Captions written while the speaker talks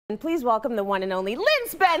And please welcome the one and only Lynn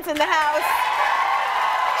Spence in the house.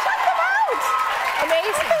 Check them out.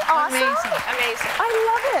 Amazing. Awesome. Amazing. Amazing. I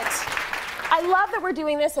love it. I love that we're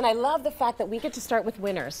doing this, and I love the fact that we get to start with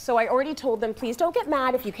winners. So I already told them, please don't get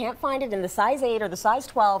mad if you can't find it in the size 8 or the size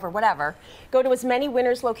 12 or whatever. Go to as many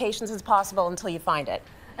winners locations as possible until you find it.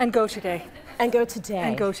 And go today. And go today.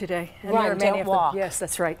 And go today. And Run, there are many don't of walk. them. Yes,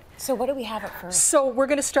 that's right. So what do we have at first? So we're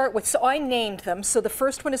going to start with, so I named them. So the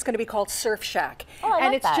first one is going to be called Surf Shack. Oh, I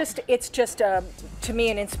and like it's just to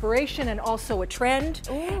me an inspiration and also a trend.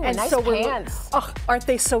 Ooh, and nice so pants. Oh, aren't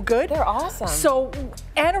they so good? They're awesome. So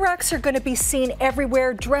anoraks are going to be seen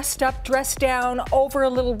everywhere, dressed up, dressed down, over a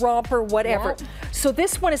little romper, whatever. Yep. So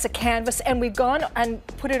this one is a canvas, and we've gone and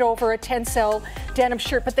put it over a tencel denim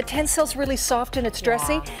shirt, but the tencel's really soft and it's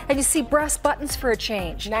dressy, and you see brass buttons for a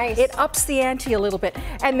change. Nice. It ups the ante a little bit.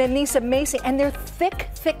 And then these amazing, and they're thick,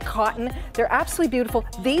 thick cotton. They're absolutely beautiful.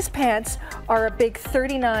 These pants are a big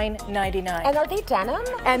 $39.99. And are they denim?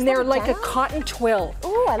 And they're like denim? a cotton twill.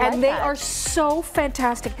 Ooh, I like And they that. are so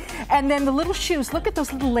fantastic. And then the little shoes, look at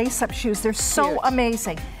those little lace-up shoes. They're so Cute.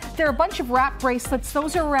 amazing. There are a bunch of wrap bracelets.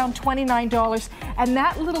 Those are around $29. And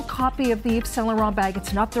that little copy of the Yves Saint Laurent bag,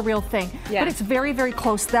 it's not the real thing, but it's very, very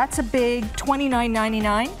close. That's a big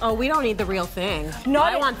 $29.99. Oh, we don't need the real thing.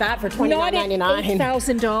 Not I want that for $29.99. Not at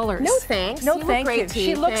 $8,000. No thanks. No, you thank look you. great,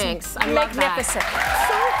 She looks thanks. I love magnificent.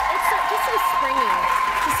 It's just so springy.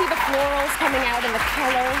 To see the florals coming out in the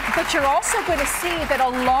color. But you're also going to see that a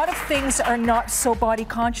lot of things are not so body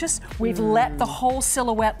conscious. We've let the whole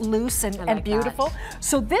silhouette loose and beautiful.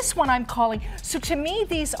 So this one I'm calling, so to me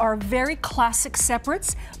these are very classic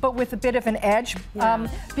separates, but with a bit of an edge. Yeah.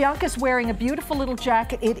 Bianca's wearing a beautiful little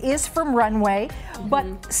jacket. It is from Runway, but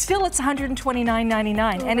still it's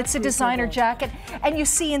 $129.99, and it's a designer jacket. And you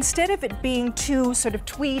see, instead of it being too sort of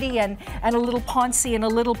tweedy and a little poncy and a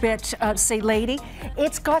little bit, say, lady,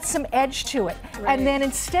 it's got some edge to it. Right. And then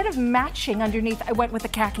instead of matching underneath, I went with a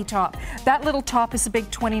khaki top. That little top is a big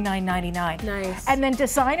 $29.99. Nice. And then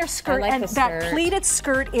designer skirt, like and the that skirt. pleated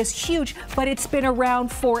skirt is huge, but it's been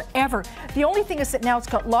around forever. The only thing is that now it's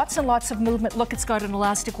got lots and lots of movement. Look, it's got an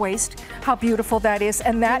elastic waist. How beautiful that is.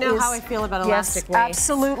 And that is. You know how I feel about elastic waist.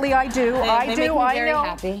 Absolutely, I do. They make me very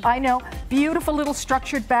happy. I know. Beautiful little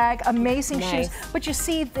structured bag, amazing Nice. shoes. But you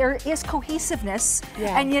see, there is cohesiveness,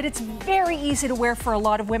 Yeah. and yet it's very easy to wear for a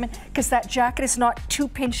lot of women because that jacket is not too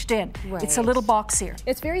pinched in. It's a Right. little boxier.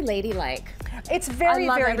 It's very ladylike. It's very, I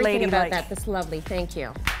love very everything ladylike. about that. That's lovely. Thank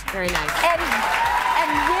you. Very nice. And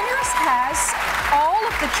Winners has all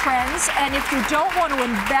of the trends, and if you don't want to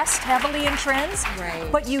invest heavily in trends,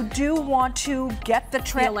 Right. but you do want to get the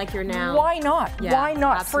trend, Feel like you're now. why not? Yeah, Why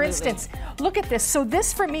not? absolutely. For instance, look at this. So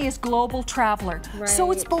this for me is Global Traveler.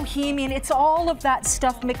 So it's Right. bohemian, it's all of that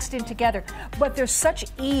stuff mixed in together. But there's such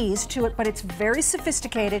ease to it, but it's very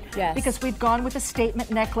sophisticated because we've gone with a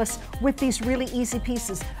statement necklace with these really easy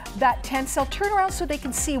pieces. That tencel, turn around so they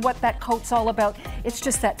can see what that coat's all about. It's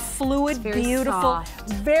just that fluid, very beautiful, soft.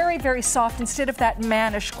 very, very soft instead of that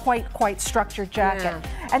mannish, quite structured jacket.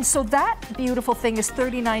 And so that beautiful thing is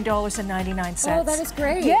 $39.99. Oh, that is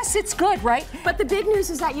great. Yes, it's good, right? But the big news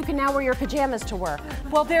is that you can now wear your pajamas to work.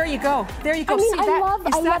 Well, there you go. There you go. I mean, See, I that, love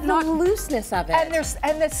is that not the looseness of it.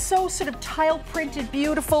 and it's so sort of tile printed,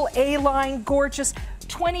 beautiful, A-line, gorgeous.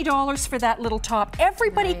 $20 for that little top.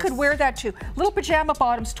 Everybody could wear that too. Little pajama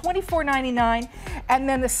bottoms, $24.99, and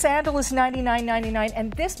then the sandal is $99.99.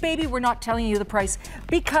 And this baby, we're not telling you the price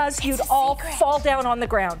because you'd all fall down on the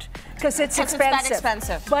ground because it's expensive. It's that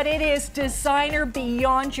expensive. But it is designer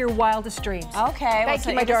beyond your wildest dreams. Okay, Thank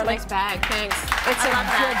you, my it's darling. a nice bag. Thanks. It's I a love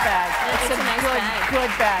good that. bag. It's a nice bag.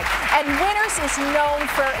 good bag. And Winners is known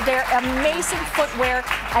for their amazing footwear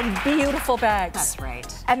and beautiful bags. That's right.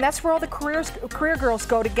 And that's where all the career girls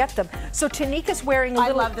go to get them. So Tanika's wearing a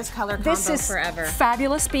little. I love this color combo This is forever.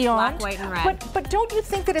 fabulous beyond. Black, white, and red. But don't you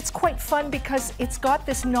think that it's quite fun because it's got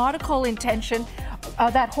this nautical intention,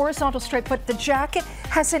 that horizontal stripe, but the jacket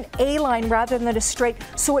has an A-line rather than a straight,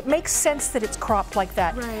 so it makes sense that it's cropped like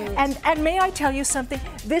that. Right. And may I tell you something?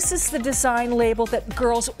 This is the design label that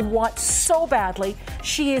girls want so badly.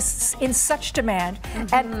 She is in such demand,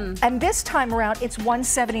 and this time around it's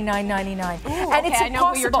 $179.99. And it's I know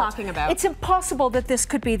what you're talking about. It's impossible that this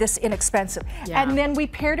could be this inexpensive. Yeah. And then we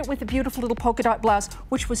paired it with a beautiful little polka dot blouse,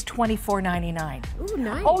 which was $24.99. Ooh,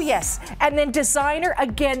 nice. Oh yes, and then designer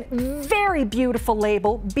again, very beautiful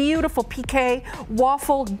label, beautiful piqué, waffle.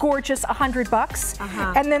 awful, gorgeous,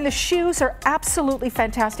 $100. And then the shoes are absolutely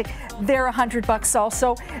fantastic. They're $100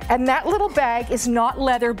 also. And that little bag is not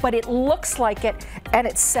leather, but it looks like it, and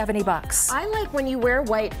it's $70. I like when you wear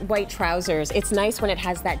white trousers. It's nice when it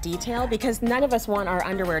has that detail because none of us want our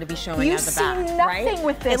underwear to be showing out the back. You see nothing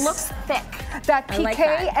with this. It looks thick. That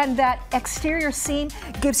piqué and that exterior seam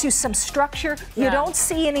gives you some structure. You don't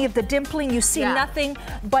see any of the dimpling. You see nothing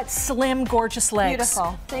but slim, gorgeous legs.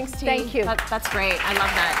 Beautiful. Thanks, T. Thank you. That's great. I love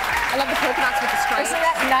that. I love the polka dots with the stripes. Isn't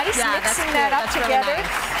that nice? Mixing that up together. Really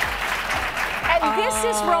nice. And this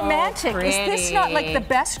is romantic. Pretty. Is this not like the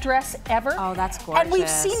best dress ever? Oh, that's gorgeous. And we've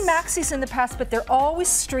seen maxis in the past, but they're always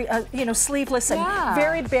sleeveless and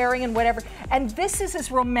very bearing and whatever. And this is as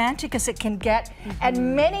romantic as it can get.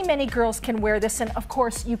 And many, many girls can wear this. And of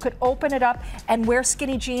course, you could open it up and wear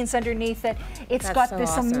skinny jeans underneath it. It's got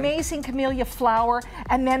this amazing camellia flower,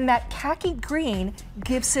 and then that khaki green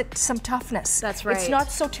gives it some toughness. That's right. It's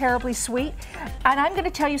not so terribly sweet. And I'm going to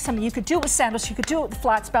tell you something. You could do it with sandals. You could do it with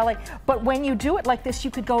flats ballet. But when you do it like this,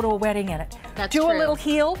 you could go to a wedding in it. That's do true. a little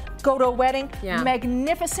heel, go to a wedding.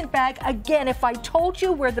 Magnificent bag. Again, if I told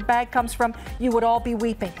you where the bag comes from, you would all be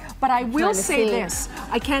weeping. But I will say this.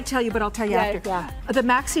 I can't tell you, but I'll tell you after. The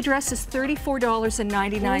maxi dress is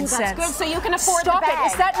 $34.99. That's good, so you can afford the Stop bag.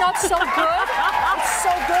 it. Is that not so good? It's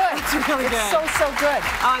so good. It's really good. It's so good.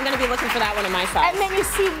 Oh, I'm going to be looking for that one on my side. And then you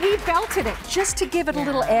see, we belted it just to give it a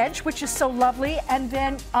little edge, which is so lovely. And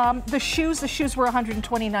then the shoes were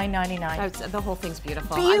 $129.99. The whole thing's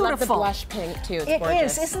beautiful. Beautiful. I love the blush pink too. It's It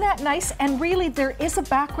gorgeous. is. Isn't that nice? And really, there is a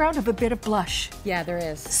background of a bit of blush. Yeah, there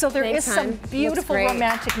is. So there is some beautiful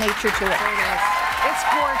romantic nature to it. There it is. It's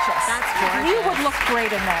gorgeous. That's gorgeous. You would look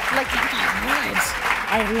great in that.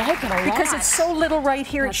 I like it a lot. Because it's so little right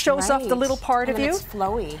here. It shows off the little part of you. It's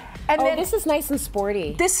flowy. And then this is nice and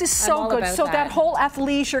sporty. This is so good. So that whole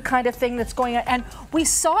athleisure kind of thing that's going on. And we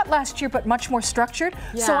saw it last year, but much more structured.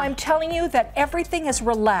 So I'm telling you that everything is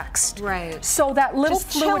relaxed. Right. So that little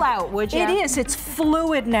Just chill out, would you? It is. It's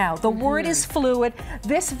fluid now. The word is fluid.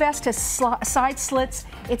 This vest has side slits.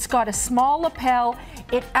 It's got a small lapel.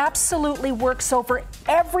 It absolutely works over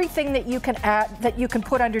everything that you can add, that you can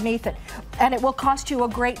put underneath it. And it will cost you a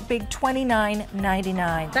great big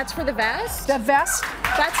 $29.99. That's for the vest? The vest.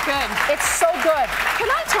 That's good. It's so good. Can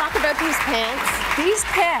I talk about these pants? These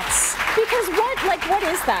pants. Because what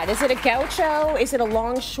is that? Is it a gaucho? Is it a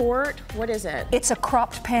long short? What is it? It's a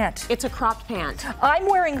cropped pant. It's a cropped pant. I'm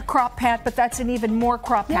wearing a cropped pant, but that's an even more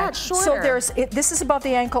cropped pant. It's shorter. So this is above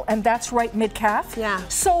the ankle, and that's right mid-calf. Yeah.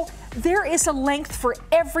 So there is a length for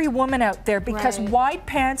every woman out there because wide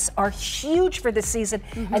pants are huge for this season,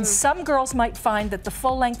 and some girls might find that the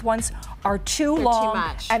full-length ones are too long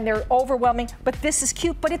and they're overwhelming, but this is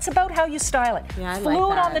cute, but it's about how you style it. Yeah, I Fluid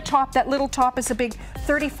like that. on the top, that little top is a big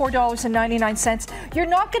 $34.99. You're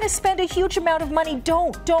not going to spend a huge amount of money,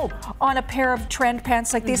 don't, on a pair of trend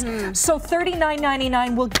pants like these. So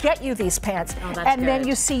 $39.99 will get you these pants. Oh, that's and then good.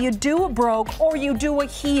 you see you do a brogue or you do a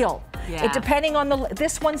heel. Yeah. Depending on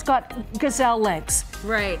this one's got gazelle legs.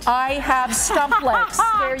 Right. I have stump legs.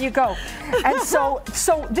 There you go. And so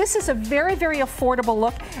this is a very, very affordable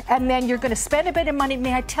look. And then you're going to spend a bit of money.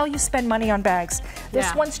 May I tell you, spend money on bags.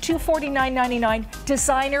 This one's $249.99.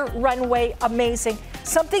 Designer, runway, amazing.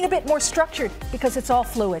 Something a bit more structured because it's all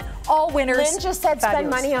fluid. All winners. Lynn just said spend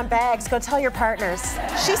money on bags. Go tell your partners.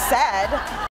 She said.